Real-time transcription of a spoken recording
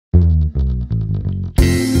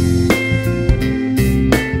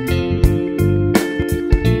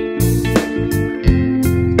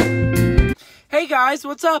guys,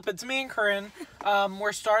 what's up? It's me and Corinne.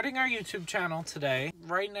 We're starting our YouTube channel today.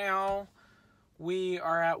 Right now, we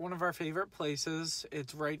are at one of our favorite places.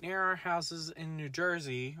 It's right near our houses in New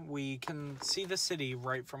Jersey. We can see the city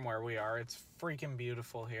right from where we are. It's freaking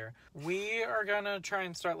beautiful here. We are gonna try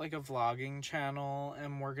and start like a vlogging channel,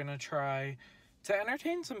 and we're gonna try to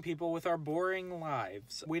entertain some people with our boring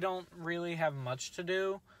lives. We don't really have much to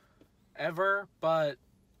do ever, but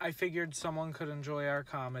I figured someone could enjoy our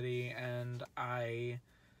comedy, and I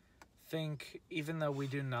think even though we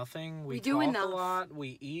do nothing, we talk a lot,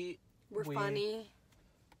 we eat, we're funny.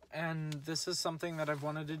 And this is something that I've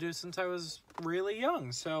wanted to do since I was really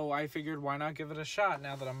young, so I figured why not give it a shot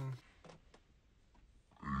now that I'm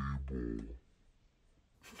able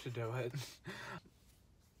to do it.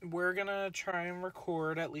 We're gonna try and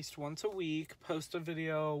record at least once a week, post a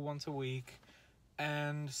video once a week,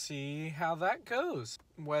 and see how that goes.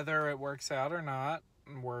 Whether it works out or not,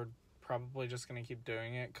 we're probably just going to keep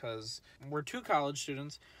doing it because we're two college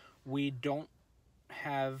students. We don't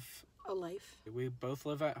have a life. We both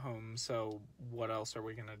live at home, so what else are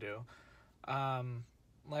we going to do?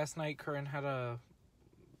 Last night, Corinne had a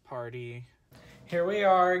party. Here we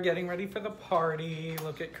are, getting ready for the party.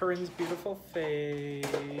 Look at Corinne's beautiful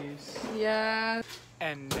face. Yeah.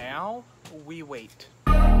 And now, we wait.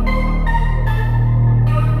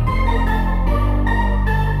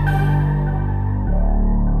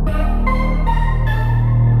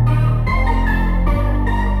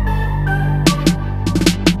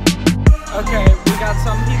 Okay, we got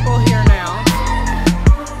some people here now.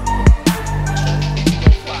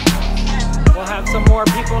 We'll have some more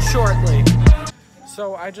people shortly.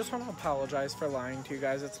 So I just want to apologize for lying to you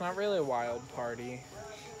guys. It's not really a wild party.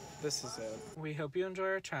 This is it. We hope you enjoy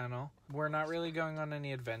our channel. We're not really going on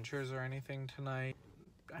any adventures or anything tonight.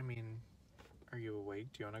 I mean, are you awake?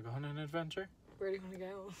 Do you want to go on an adventure? Where do you want to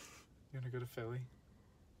go? You want to go to Philly?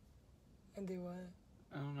 And do what?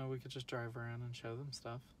 I don't know. We could just drive around and show them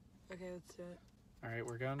stuff. Okay, let's do it. Alright,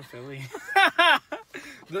 we're going to Philly.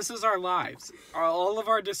 This is our lives. All of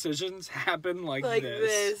our decisions happen like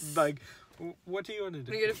this. Like, what do you want to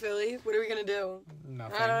do? We go to Philly? What are we going to do?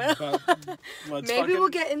 Nothing. I don't know. But let's Maybe we'll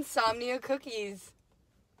get insomnia cookies.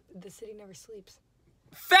 The city never sleeps.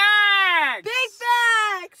 Facts! Big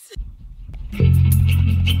facts!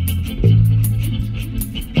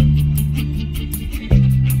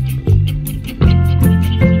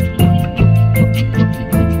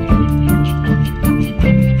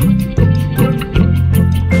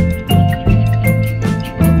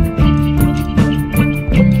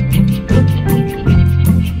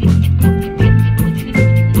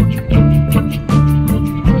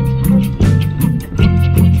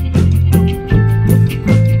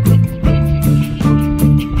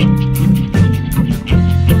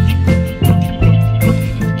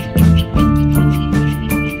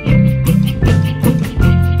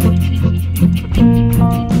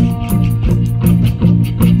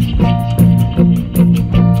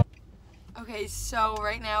 So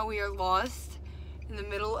right now we are lost in the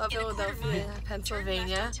middle of Philadelphia,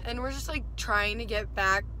 Pennsylvania, and we're just like trying to get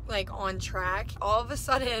back like on track. All of a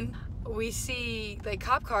sudden we see like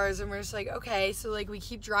cop cars and we're just like, okay, so like we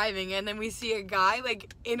keep driving, and then we see a guy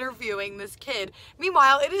like interviewing this kid.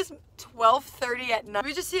 Meanwhile, it is 12:30 at night.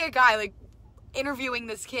 We just see a guy like interviewing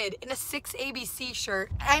this kid in a 6ABC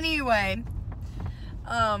shirt. Anyway,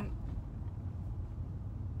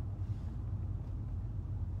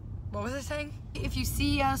 what was I saying? If you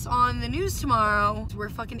see us on the news tomorrow, we're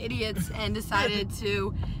fucking idiots and decided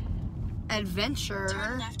to adventure.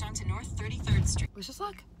 Turn left onto North 33rd Street. Wish us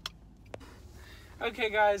luck. Okay,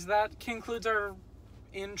 guys, that concludes our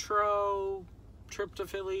intro trip to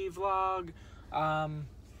Philly vlog.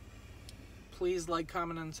 Please like,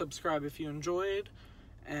 comment, and subscribe if you enjoyed,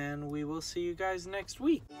 and we will see you guys next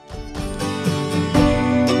week.